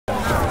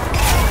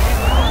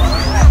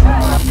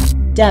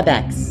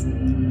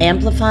DEBx,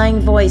 amplifying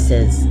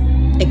voices,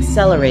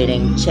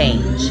 accelerating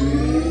change.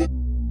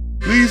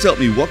 Please help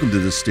me welcome to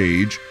the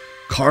stage,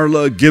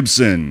 Carla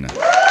Gibson.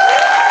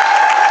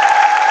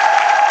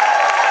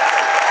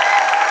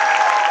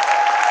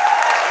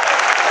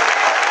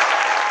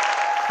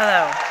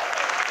 Hello.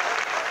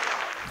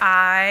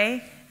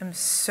 I am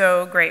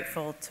so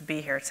grateful to be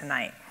here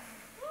tonight.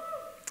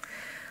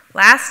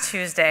 Last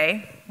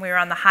Tuesday, we were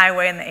on the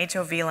highway in the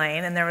HOV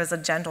lane and there was a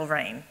gentle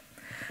rain.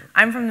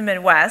 I'm from the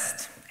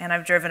Midwest and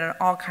I've driven in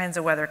all kinds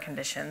of weather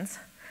conditions,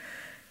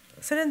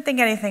 so I didn't think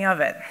anything of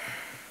it.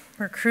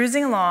 We're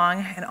cruising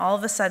along and all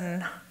of a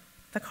sudden,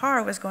 the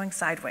car was going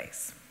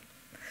sideways.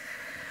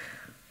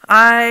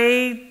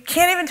 I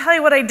can't even tell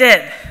you what I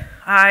did.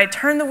 I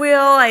turned the wheel,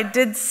 I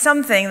did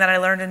something that I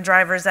learned in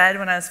driver's ed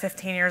when I was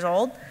 15 years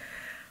old,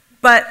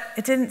 but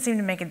it didn't seem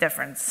to make a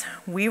difference.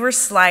 We were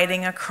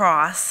sliding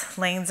across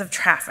lanes of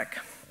traffic.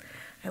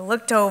 I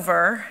looked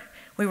over,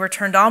 we were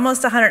turned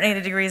almost 180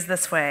 degrees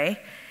this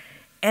way,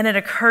 and it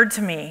occurred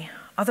to me,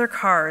 other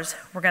cars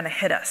were gonna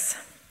hit us.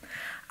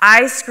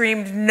 I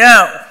screamed,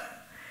 "No!"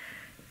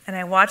 And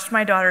I watched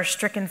my daughter's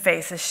stricken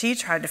face as she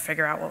tried to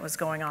figure out what was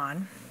going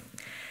on.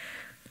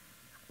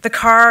 The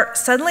car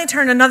suddenly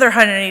turned another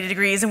 180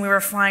 degrees and we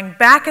were flying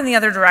back in the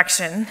other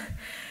direction.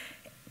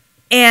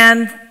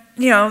 And,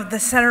 the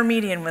center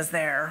median was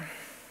there.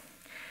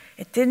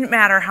 It didn't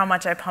matter how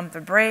much I pumped the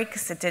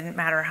brakes. It didn't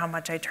matter how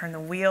much I turned the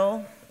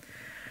wheel.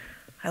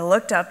 I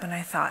looked up and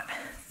I thought,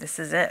 this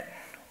is it.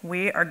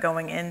 We are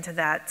going into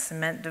that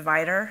cement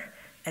divider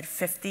at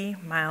 50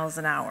 miles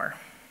an hour.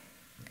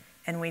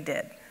 And we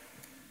did.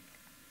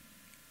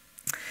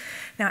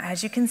 Now,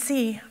 as you can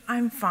see,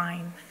 I'm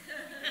fine.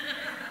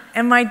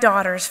 And my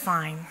daughter's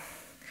fine.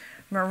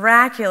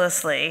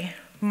 Miraculously,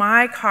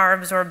 my car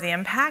absorbed the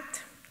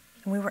impact,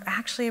 and we were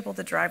actually able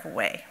to drive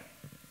away.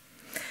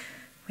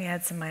 We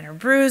had some minor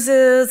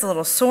bruises, a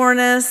little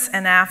soreness,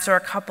 and after a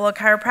couple of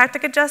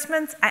chiropractic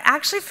adjustments, I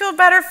actually feel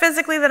better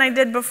physically than I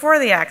did before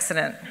the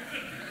accident.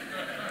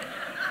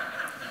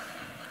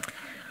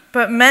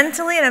 But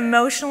mentally and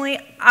emotionally,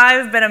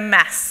 I've been a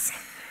mess.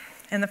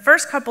 In the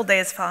first couple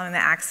days following the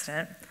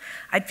accident,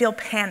 I'd feel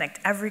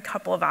panicked every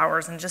couple of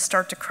hours and just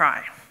start to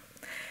cry.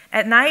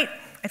 At night,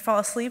 I'd fall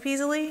asleep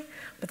easily,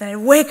 but then I'd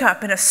wake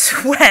up in a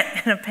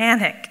sweat and a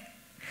panic.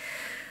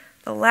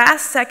 The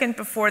last second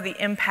before the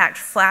impact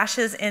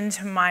flashes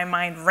into my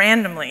mind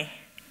randomly,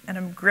 and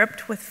I'm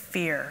gripped with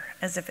fear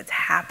as if it's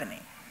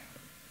happening.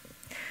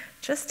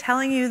 Just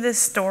telling you this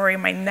story,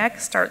 my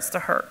neck starts to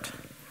hurt,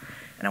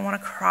 and I want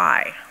to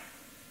cry.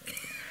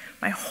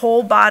 My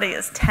whole body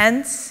is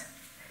tense,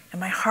 and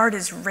my heart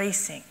is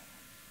racing.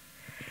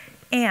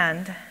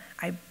 And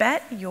I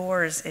bet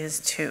yours is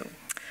too.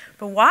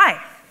 But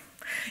why?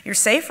 You're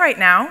safe right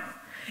now.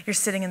 You're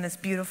sitting in this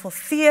beautiful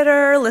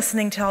theater,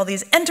 listening to all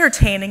these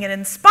entertaining and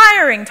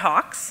inspiring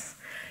talks.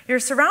 You're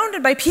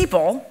surrounded by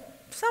people,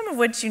 some of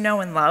which you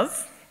know and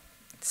love.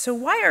 So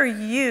why are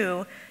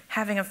you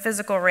having a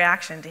physical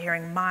reaction to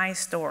hearing my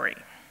story?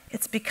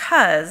 It's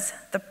because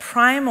the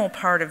primal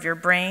part of your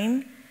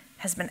brain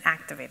has been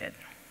activated.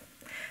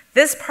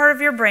 This part of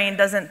your brain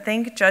doesn't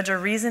think, judge, or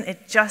reason,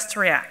 it just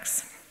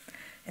reacts.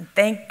 And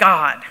thank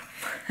God.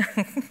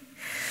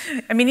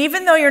 I mean,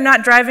 even though you're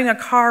not driving a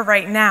car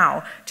right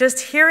now, just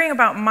hearing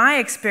about my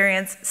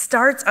experience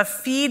starts a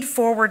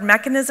feed-forward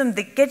mechanism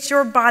that gets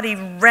your body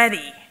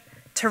ready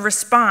to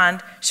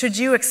respond should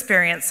you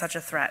experience such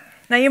a threat.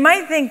 Now, you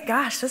might think,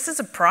 gosh, this is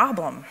a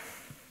problem.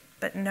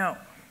 But no.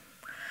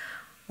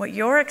 What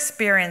you're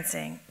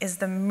experiencing is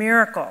the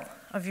miracle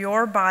of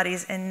your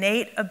body's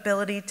innate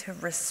ability to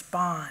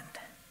respond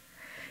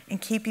and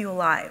keep you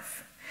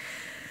alive.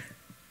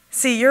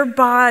 See, your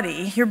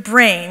body, your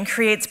brain,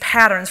 creates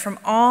patterns from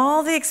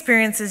all the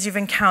experiences you've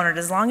encountered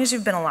as long as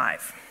you've been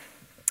alive.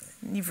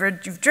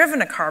 You've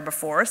driven a car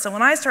before, so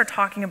when I start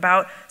talking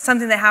about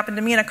something that happened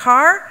to me in a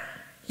car,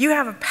 you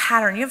have a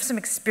pattern, you have some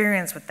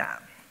experience with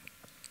that.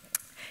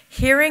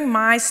 Hearing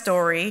my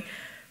story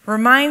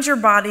reminds your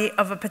body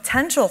of a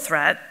potential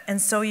threat, and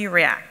so you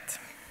react.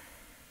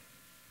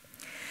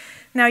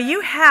 Now,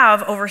 you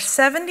have over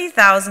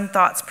 70,000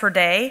 thoughts per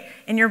day,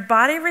 and your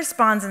body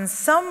responds in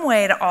some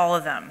way to all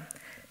of them.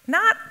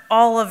 Not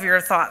all of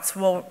your thoughts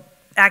will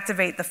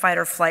activate the fight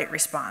or flight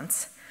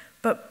response,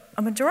 but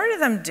a majority of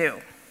them do.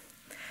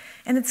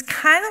 And it's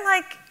kind of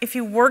like if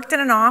you worked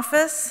in an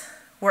office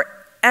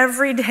where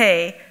every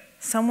day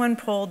someone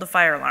pulled the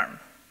fire alarm.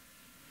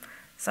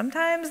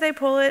 Sometimes they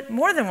pull it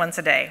more than once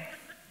a day.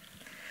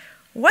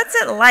 What's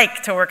it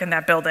like to work in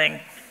that building?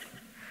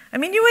 I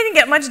mean, you wouldn't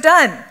get much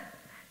done.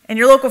 And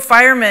your local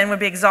firemen would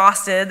be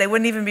exhausted. They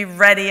wouldn't even be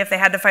ready if they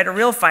had to fight a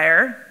real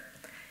fire.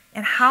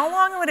 And how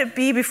long would it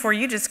be before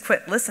you just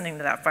quit listening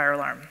to that fire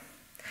alarm?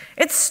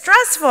 It's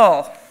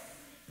stressful.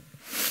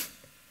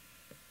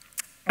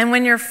 And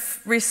when you're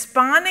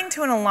responding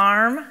to an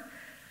alarm,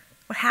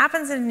 what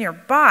happens in your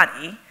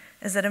body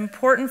is that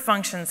important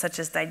functions such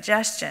as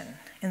digestion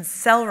and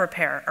cell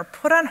repair are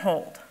put on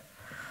hold.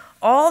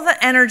 All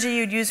the energy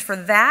you'd use for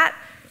that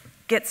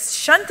gets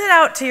shunted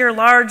out to your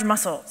large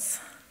muscles,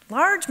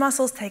 Large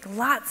muscles take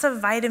lots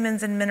of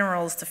vitamins and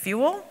minerals to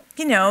fuel.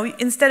 You know,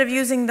 instead of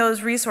using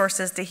those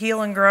resources to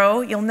heal and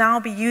grow, you'll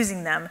now be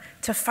using them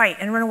to fight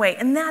and run away,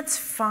 and that's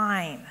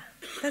fine.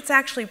 That's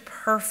actually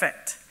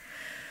perfect.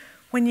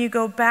 When you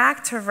go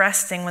back to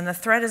resting, when the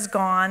threat is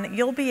gone,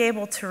 you'll be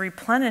able to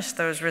replenish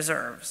those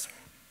reserves.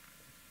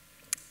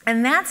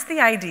 And that's the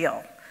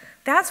ideal.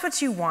 That's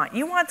what you want.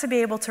 You want to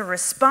be able to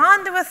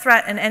respond to a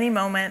threat in any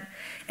moment,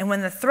 and when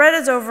the threat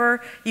is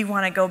over, you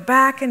want to go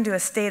back into a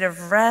state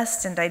of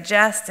rest and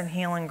digest and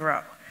heal and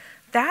grow.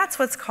 That's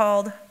what's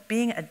called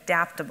being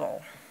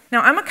adaptable.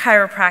 Now, I'm a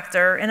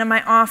chiropractor, and in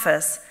my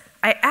office,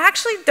 I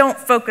actually don't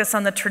focus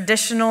on the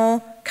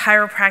traditional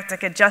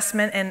chiropractic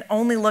adjustment and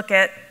only look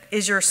at,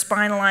 is your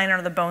spine aligned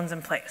or the bones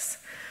in place?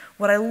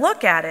 What I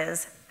look at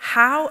is,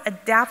 how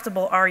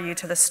adaptable are you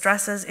to the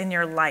stresses in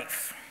your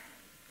life?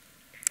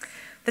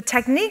 The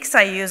techniques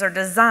I use are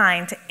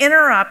designed to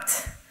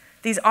interrupt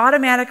these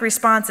automatic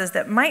responses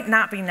that might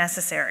not be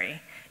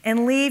necessary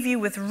and leave you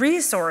with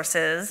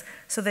resources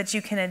so that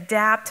you can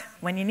adapt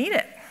when you need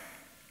it.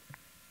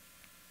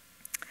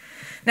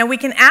 Now, we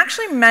can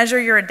actually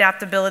measure your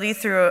adaptability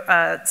through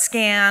a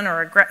scan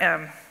or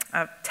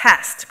a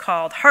test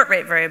called heart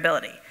rate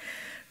variability.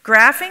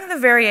 Graphing the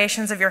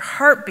variations of your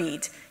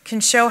heartbeat can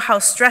show how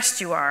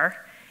stressed you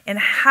are and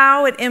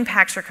how it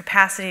impacts your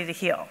capacity to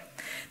heal.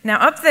 Now,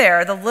 up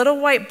there, the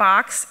little white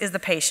box is the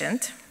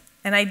patient,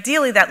 and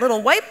ideally that little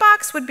white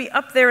box would be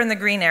up there in the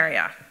green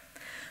area.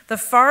 The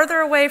farther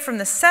away from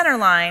the center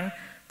line,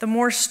 the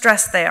more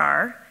stressed they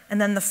are,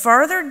 and then the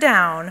farther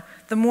down,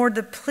 the more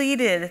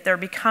depleted they're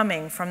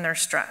becoming from their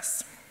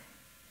stress.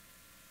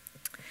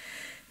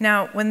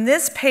 Now, when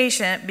this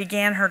patient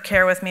began her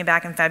care with me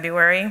back in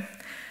February,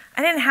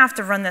 I didn't have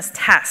to run this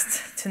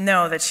test to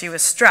know that she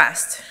was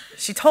stressed.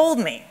 She told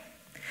me.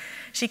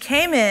 She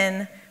came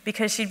in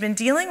because she'd been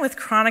dealing with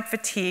chronic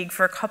fatigue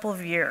for a couple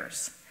of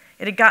years.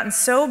 It had gotten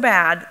so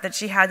bad that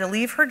she had to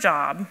leave her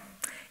job,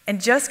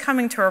 and just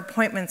coming to her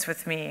appointments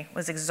with me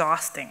was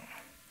exhausting.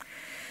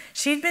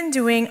 She'd been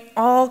doing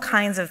all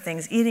kinds of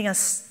things, eating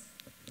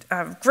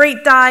a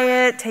great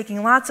diet,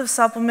 taking lots of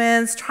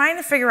supplements, trying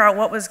to figure out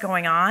what was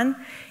going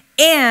on,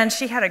 and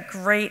she had a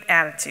great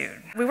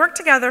attitude. We worked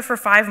together for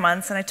 5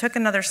 months, and I took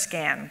another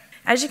scan.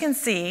 As you can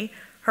see,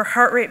 her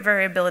heart rate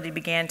variability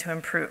began to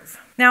improve.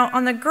 Now,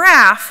 on the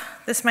graph,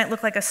 this might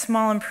look like a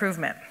small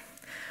improvement,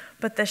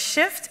 but the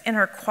shift in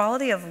her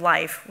quality of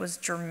life was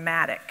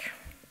dramatic.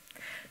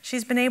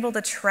 She's been able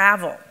to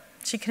travel,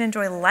 she can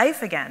enjoy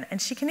life again, and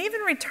she can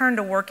even return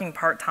to working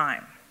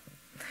part-time.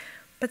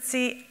 But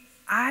see,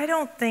 I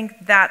don't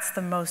think that's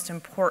the most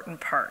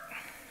important part.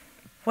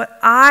 What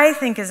I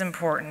think is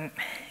important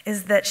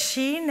is that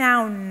she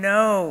now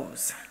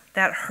knows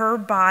that her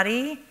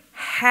body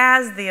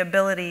has the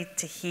ability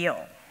to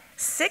heal.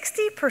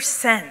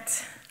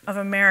 60% of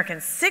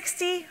Americans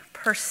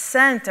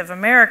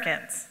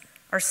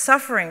are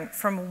suffering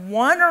from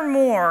one or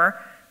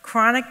more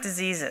chronic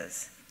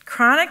diseases.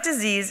 Chronic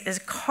disease is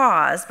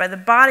caused by the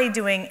body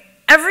doing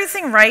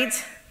everything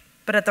right,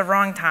 but at the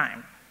wrong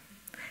time.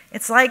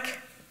 It's like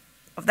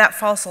that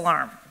false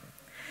alarm.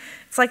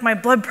 It's like my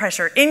blood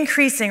pressure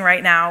increasing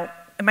right now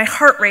and my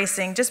heart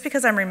racing just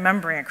because I'm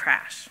remembering a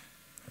crash.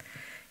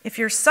 If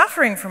you're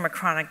suffering from a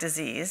chronic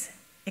disease,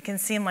 it can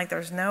seem like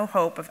there's no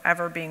hope of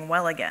ever being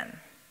well again.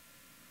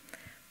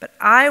 But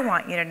I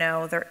want you to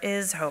know there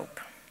is hope.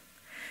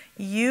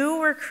 You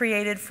were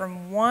created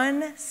from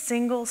one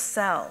single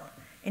cell,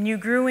 and you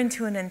grew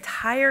into an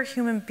entire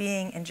human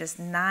being in just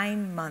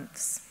 9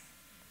 months.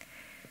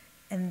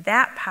 And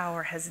that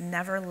power has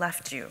never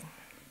left you.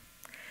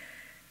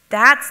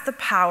 That's the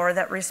power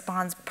that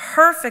responds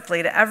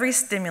perfectly to every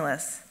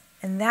stimulus,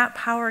 and that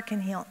power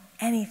can heal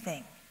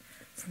anything,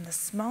 from the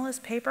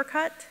smallest paper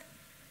cut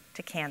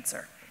to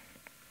cancer.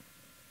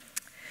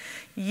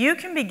 You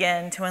can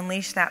begin to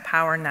unleash that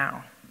power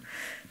now.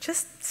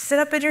 Just sit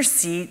up in your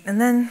seat and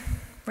then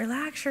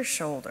relax your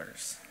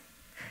shoulders.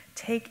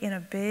 Take in a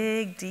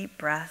big, deep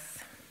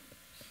breath,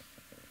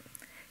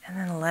 and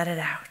then let it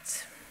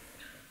out.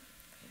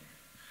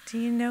 Do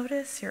you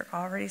notice you're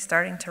already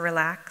starting to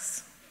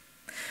relax?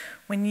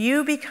 When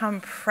you become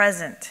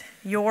present,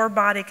 your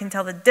body can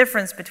tell the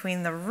difference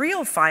between the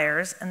real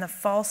fires and the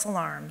false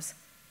alarms,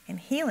 and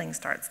healing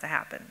starts to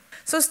happen.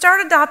 So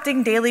start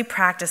adopting daily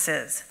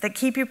practices that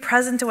keep you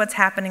present to what's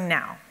happening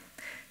now.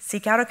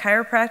 Seek out a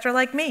chiropractor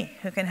like me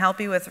who can help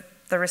you with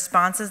the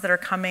responses that are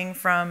coming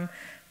from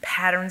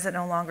patterns that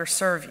no longer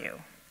serve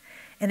you.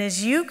 And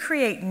as you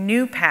create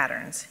new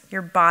patterns,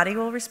 your body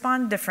will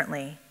respond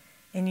differently,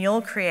 and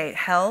you'll create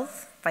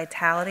health,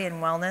 vitality,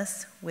 and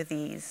wellness with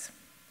ease.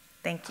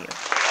 Thank you.